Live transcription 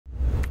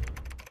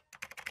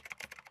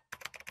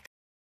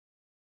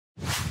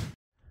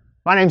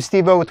My name's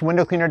SteveO with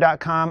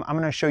windowcleaner.com. I'm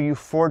going to show you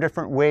 4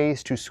 different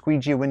ways to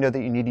squeegee a window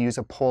that you need to use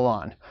a pull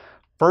on.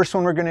 First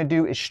one we're going to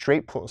do is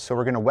straight pulls. So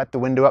we're going to wet the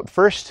window up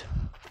first.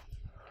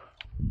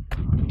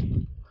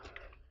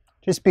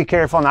 Just be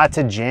careful not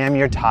to jam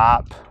your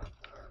top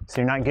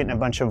so you're not getting a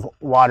bunch of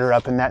water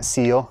up in that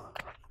seal.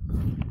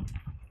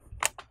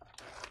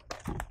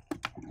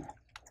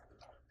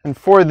 And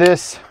for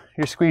this,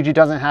 your squeegee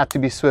doesn't have to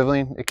be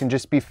swiveling. It can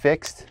just be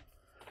fixed.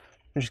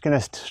 You're just going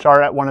to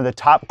start at one of the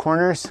top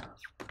corners.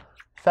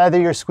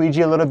 Feather your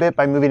squeegee a little bit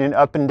by moving it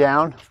up and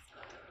down,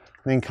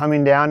 and then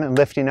coming down and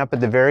lifting up at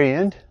the very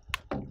end.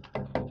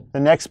 The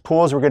next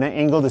pull is we're going to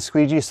angle the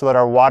squeegee so that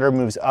our water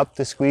moves up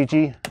the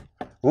squeegee.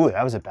 Ooh,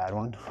 that was a bad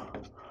one.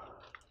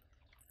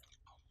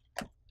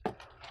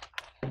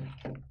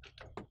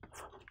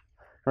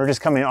 We're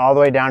just coming all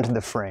the way down to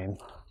the frame.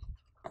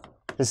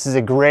 This is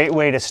a great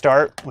way to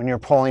start when you're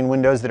pulling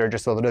windows that are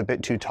just a little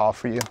bit too tall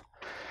for you.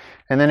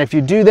 And then if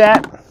you do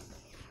that,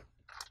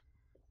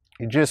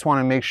 you just want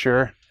to make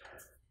sure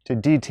to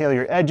detail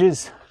your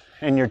edges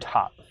and your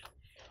top.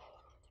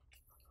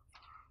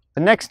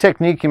 The next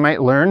technique you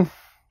might learn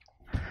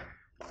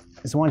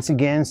is once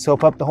again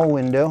soap up the whole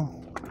window.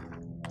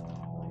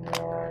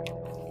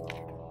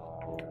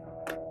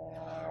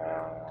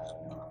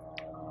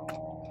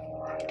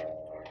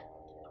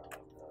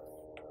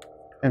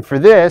 And for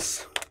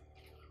this,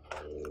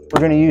 we're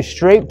going to use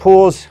straight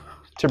pulls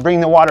to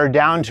bring the water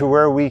down to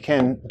where we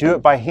can do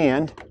it by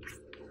hand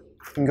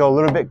and go a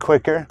little bit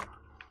quicker.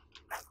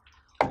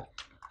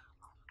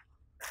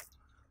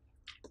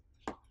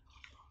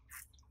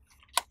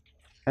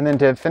 And then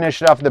to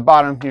finish it off at the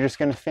bottom, you're just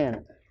going to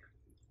fan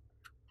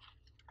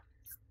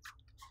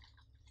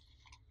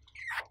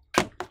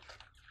it.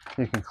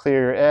 You can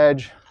clear your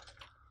edge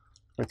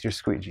with your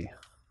squeegee.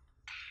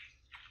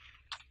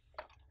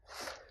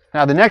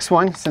 Now the next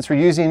one, since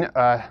we're using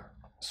a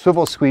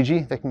swivel squeegee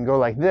that can go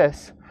like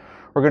this,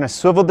 we're going to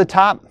swivel the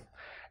top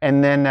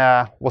and then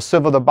we'll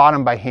swivel the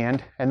bottom by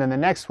hand. And then the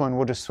next one,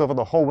 we'll just swivel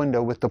the whole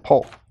window with the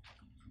pole.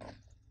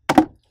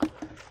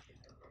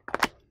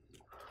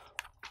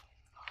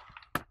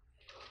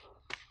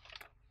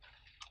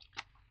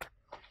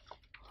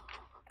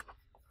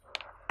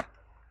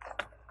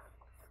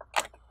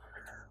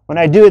 When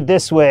I do it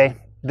this way,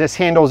 this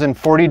handle's in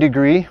 40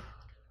 degree.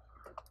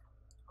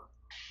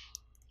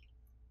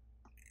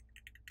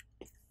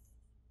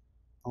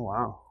 Oh,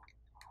 wow.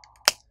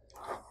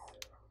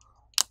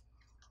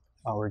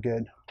 Oh, we're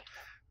good.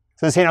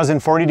 So this handle's in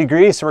 40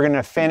 degrees, so we're going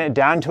to fan it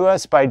down to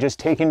us by just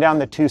taking down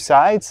the 2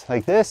 sides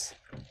like this.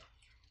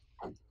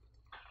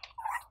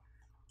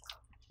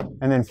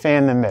 And then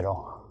fan the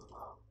middle.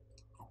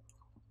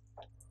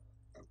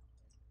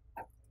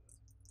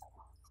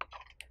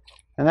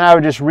 And then I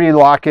would just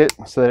relock it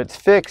so that it's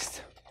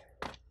fixed.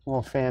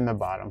 We'll fan the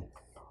bottom.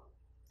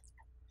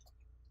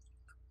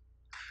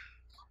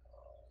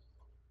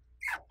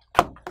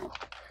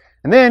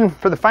 And then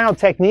for the final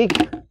technique,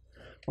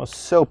 we'll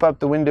soap up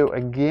the window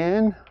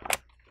again.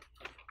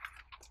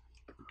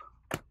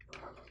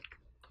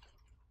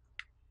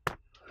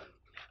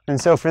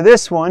 And so for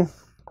this one,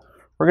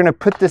 we're going to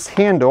put this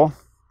handle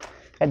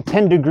at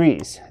 10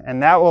 degrees.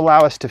 And that will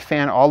allow us to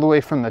fan all the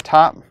way from the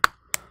top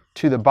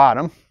to the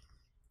bottom.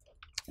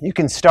 You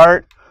can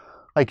start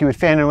like you would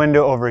fan a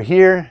window over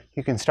here.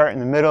 You can start in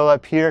the middle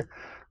up here,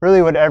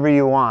 really whatever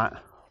you want.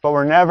 But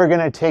we're never going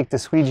to take the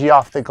squeegee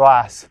off the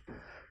glass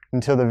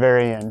until the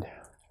very end.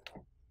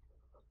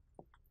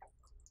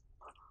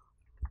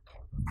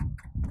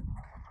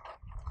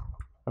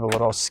 Have a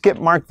little skip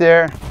mark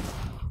there.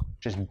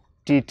 Just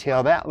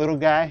detail that little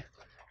guy.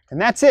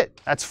 And that's it.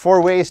 That's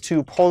 4 ways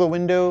to pull the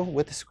window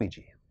with a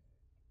squeegee.